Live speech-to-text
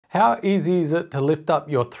How easy is it to lift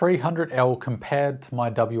up your 300L compared to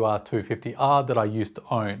my WR250R that I used to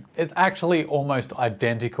own? It's actually almost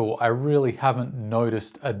identical. I really haven't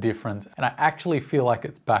noticed a difference, and I actually feel like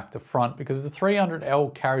it's back to front because the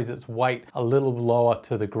 300L carries its weight a little lower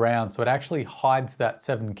to the ground, so it actually hides that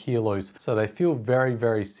 7 kilos. So they feel very,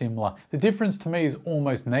 very similar. The difference to me is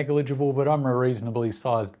almost negligible, but I'm a reasonably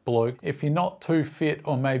sized bloke. If you're not too fit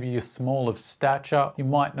or maybe you're small of stature, you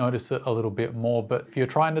might notice it a little bit more, but if you're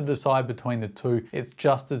trying to decide between the two, it's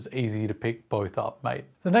just as easy to pick both up, mate.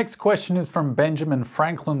 The next question is from Benjamin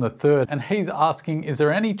Franklin III, and he's asking, is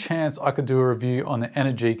there any chance I could do a review on the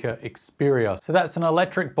Energica Experia? So that's an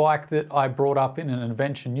electric bike that I brought up in an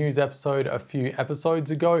adventure news episode a few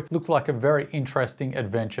episodes ago. Looks like a very interesting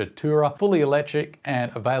adventure tourer, fully electric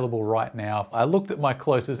and available right now. I looked at my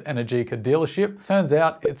closest Energica dealership. Turns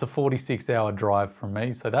out it's a 46-hour drive from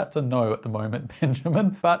me, so that's a no at the moment,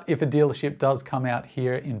 Benjamin. But if a dealership does come out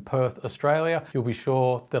here in Perth, Australia, you'll be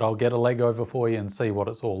sure that I'll get a leg over for you and see what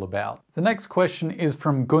it's all about. The next question is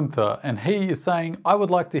from Gunther, and he is saying, I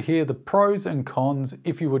would like to hear the pros and cons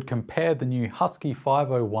if you would compare the new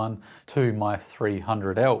FE501 to my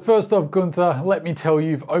 300L. First off, Gunther, let me tell you,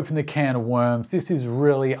 you've opened a can of worms. This is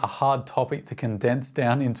really a hard topic to condense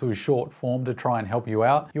down into a short form to try and help you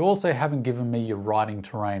out. You also haven't given me your riding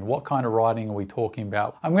terrain. What kind of riding are we talking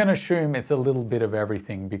about? I'm going to assume it's a little bit of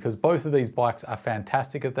everything because both of these bikes are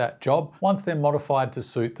fantastic at that job once they're modified to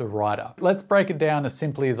suit the rider. Let's break it down as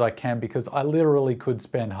simply as I can because I literally could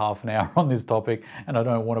spend half an hour on this topic and I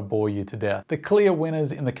don't want to bore you to death. The clear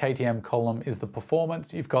winners in the KTM column is the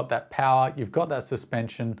performance. You've got that power, you've got that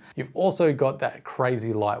suspension, you've also got that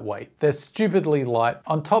crazy lightweight. They're stupidly light.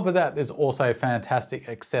 On top of that, there's also a fantastic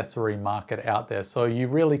accessory market out there, so you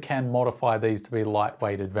really can modify these to be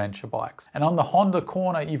lightweight adventure bikes. And on the Honda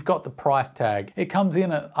corner, you've got the price tag. It comes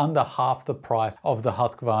in at under half the price of the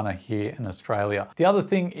Husqvarna here in Australia. The other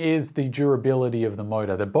thing is the durability of the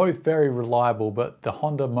motor. They're both very reliable, but the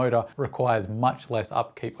Honda motor requires much less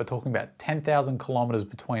upkeep. We're talking about 10,000 kilometers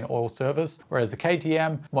between oil service, whereas the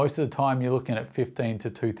KTM, most of the time you're looking at 15 to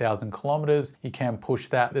 2,000 kilometers. You can push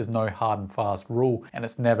that. There's no hard and fast rule, and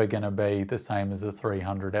it's never going to be the same as the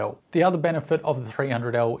 300L. The other benefit of the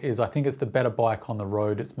 300L is I think it's the better bike on the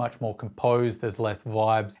road. It's much more composed. There's less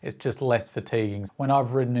vibes. It's just less fatiguing. When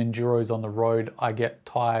I've ridden enduros on the road, I get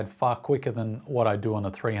tired far quicker than what I do on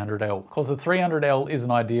the 300L. Because the 300L isn't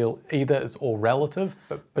ideal either, it's all relative,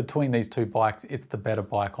 but between these two bikes, it's the better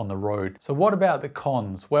bike on the road. So what about the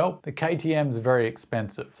cons? Well, the KTM is very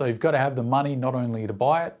expensive. So you've got to have the money not only to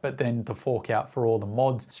buy it, but then to fork out for all the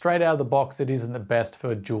mods. Straight out of the box, it isn't the best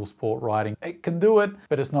for dual sport riding. It can do it,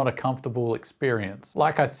 but it's not a comfortable experience.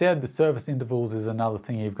 Like I said, the service intervals is another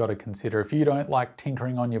thing you've got to consider. If you don't like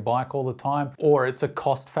tinkering on your bike all the time, or it's a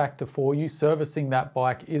cost factor for you, servicing that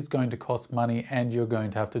bike is going to cost money and you're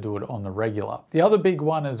going to have to do it on the regular. The other big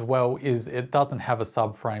one as well is it doesn't have a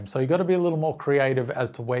subframe, so you've got to be a little more creative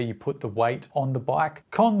as to where you put the weight on the bike.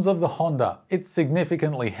 Cons of the Honda, it's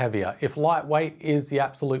significantly heavier. If lightweight is the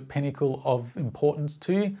absolute pinnacle of importance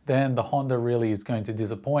to you, then the Honda really is going to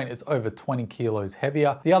disappoint. It's over 20 kilos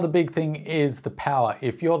heavier. The other big thing is the power.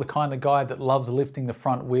 If you're the kind of guy that loves lifting the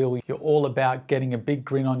front wheel, you're all about getting a big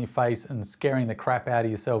grin on your face and scaring the crap out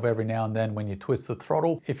of yourself every now and then when you twist the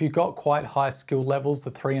throttle. If you've got quite high skill levels,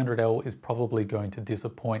 the 300L is probably going to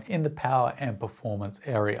disappoint in the power and performance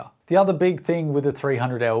area. The other big thing with the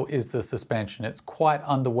 300L is the suspension. It's quite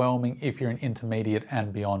underwhelming if you're an intermediate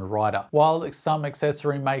and beyond rider. While some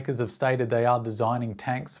accessory makers have stated they are designing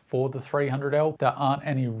tanks for the 300L, there aren't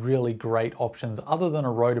any really great options other than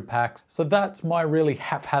a rotor packs. So that's my really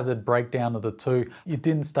haphazard breakdown of the two. You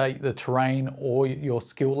didn't state the terrain or your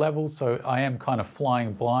skill level, so I am kind of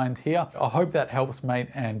flying blind here. I hope that helps, mate,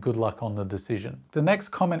 and good luck on the decision. The next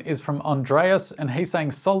comment is from Andreas, and he's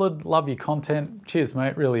saying, solid, love your content. Cheers,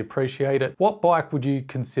 mate, really appreciate it. What bike would you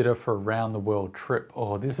consider for a round the world trip?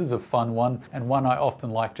 Oh, this is a fun one, and one I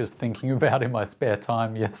often like just thinking about in my spare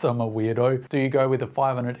time. Yes, I'm a weirdo. Do you go with a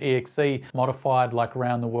 500 EXE modified like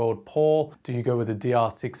around the world Paul? Do you go with a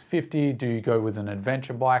DR650? Do you go with an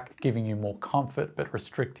adventure bike giving you more comfort but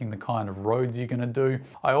restricting the kind of roads you're going to do?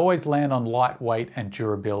 I always land on lightweight and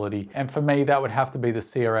durability, and for me that would have to be the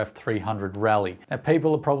CRF300 Rally. Now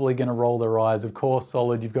people are probably going to roll their eyes. Of course,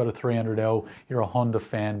 Solid, you've got a 300L, you're a Honda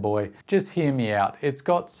fan, fanboy, just hear me out. It's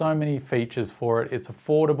got so many features for it. It's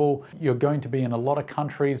affordable. You're going to be in a lot of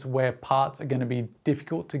countries where parts are going to be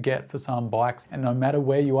difficult to get for some bikes, and no matter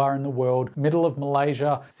where you are in the world, middle of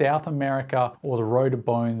Malaysia, South America, or the road of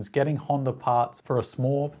bones, getting Honda parts for a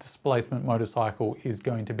small displacement motorcycle is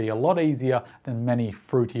going to be a lot easier than many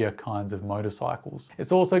fruitier kinds of motorcycles.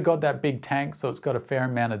 It's also got that big tank, so it's got a fair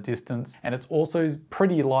amount of distance, and it's also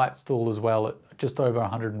pretty light still as well at just over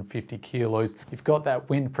 150 kilos. You've got that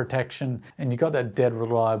wind protection, and you've got that dead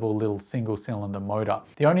reliable little single cylinder motor.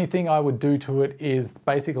 The only thing I would do to it is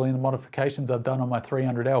basically in the modifications I've done on my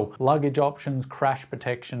 300L, luggage options, crash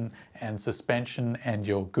protection, and suspension, and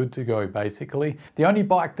you're good to go basically. The only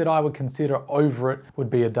bike that I would consider over it would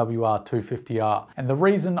be a WR250R. And the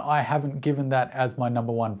reason I haven't given that as my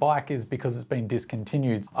number one bike is because it's been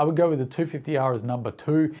discontinued. I would go with the 250R as number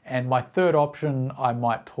 2, and my third option, I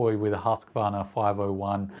might toy with a Husqvarna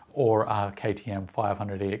 501 or a KTM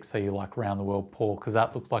 500 EXE like Round the World Paul, because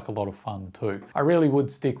that looks like a lot of fun too. I really would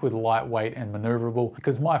stick with lightweight and maneuverable,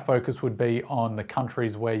 because my focus would be on the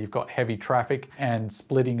countries where you've got heavy traffic and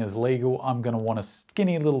splitting is legal. I'm going to want a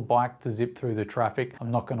skinny little bike to zip through the traffic. I'm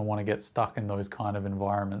not going to want to get stuck in those kind of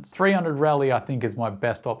environments. 300 Rally I think is my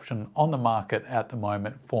best option on the market at the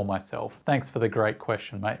moment for myself. Thanks for the great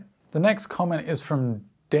question, mate. The next comment is from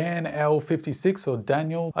Dan L56 or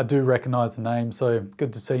Daniel. I do recognize the name, so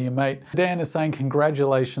good to see you, mate. Dan is saying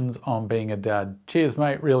congratulations on being a dad. Cheers,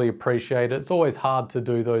 mate, really appreciate it. It's always hard to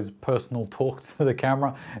do those personal talks to the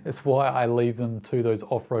camera. It's why I leave them to those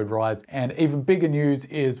off-road rides. And even bigger news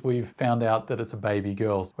is we've found out that it's a baby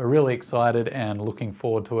girl. We're really excited and looking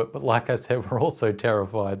forward to it, but like I said, we're also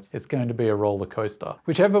terrified. It's going to be a roller coaster.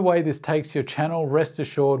 Whichever way this takes your channel, rest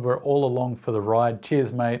assured we're all along for the ride.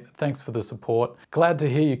 Cheers, mate. Thanks for the support. Glad to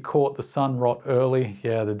hear you caught the sun rot early.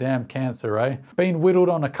 Yeah, the damn cancer, eh? Been whittled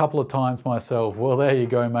on a couple of times myself. Well, there you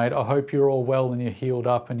go, mate. I hope you're all well and you're healed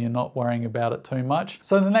up and you're not worrying about it too much.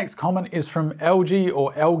 So the next comment is from LG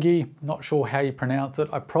or Elgi. Not sure how you pronounce it.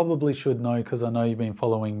 I probably should know because I know you've been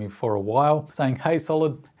following me for a while. Saying, hey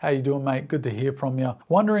Solid, how you doing, mate? Good to hear from you.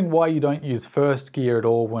 Wondering why you don't use first gear at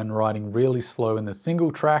all when riding really slow in the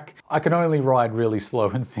single track. I can only ride really slow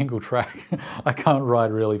in single track. I can't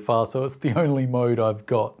ride really fast, so it's the only mode I've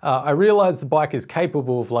got. I realize the bike is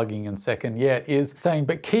capable of lugging in second. Yeah, it is. Saying,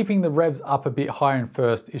 but keeping the revs up a bit higher in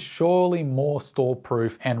first is surely more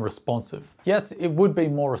stall-proof and responsive. Yes, it would be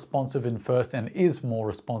more responsive in first and is more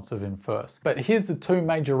responsive in first. But here's the two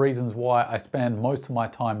major reasons why I spend most of my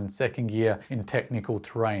time in second gear in technical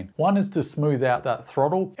terrain. One is to smooth out that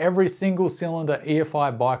throttle. Every single cylinder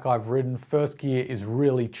EFI bike I've ridden, first gear is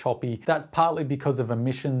really choppy. That's partly because of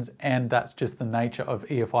emissions, and that's just the nature of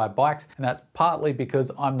EFI bikes. And that's partly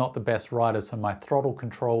because I'm not the best rider, so my throttle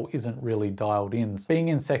control isn't really dialed in. So being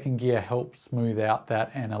in second gear helps smooth out that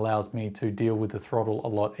and allows me to deal with the throttle a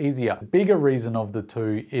lot easier. The bigger reason of the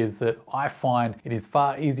two is that I find it is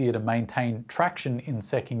far easier to maintain traction in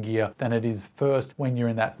second gear than it is first when you're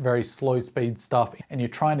in that very slow speed stuff and you're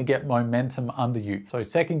trying to get momentum under you. So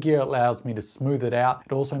second gear allows me to smooth it out.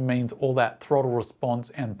 It also means all that throttle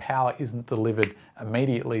response and power isn't delivered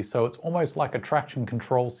immediately, so it's almost like a traction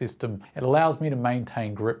control system. It allows me to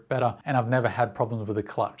maintain grip better, and I've never had problems with the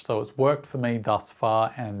clutch, so it's worked for me thus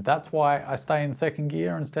far, and that's why I stay in second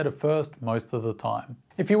gear instead of first most of the time.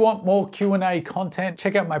 If you want more Q&A content,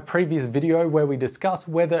 check out my previous video where we discuss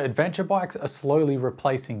whether adventure bikes are slowly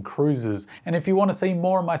replacing cruisers. And if you want to see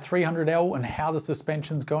more of my 300L and how the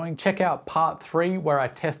suspension's going, check out part 3 where I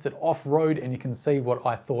tested off-road and you can see what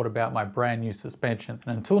I thought about my brand new suspension.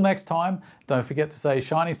 And until next time, don't forget to say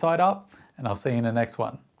shiny side up, and I'll see you in the next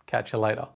one. Catch you later.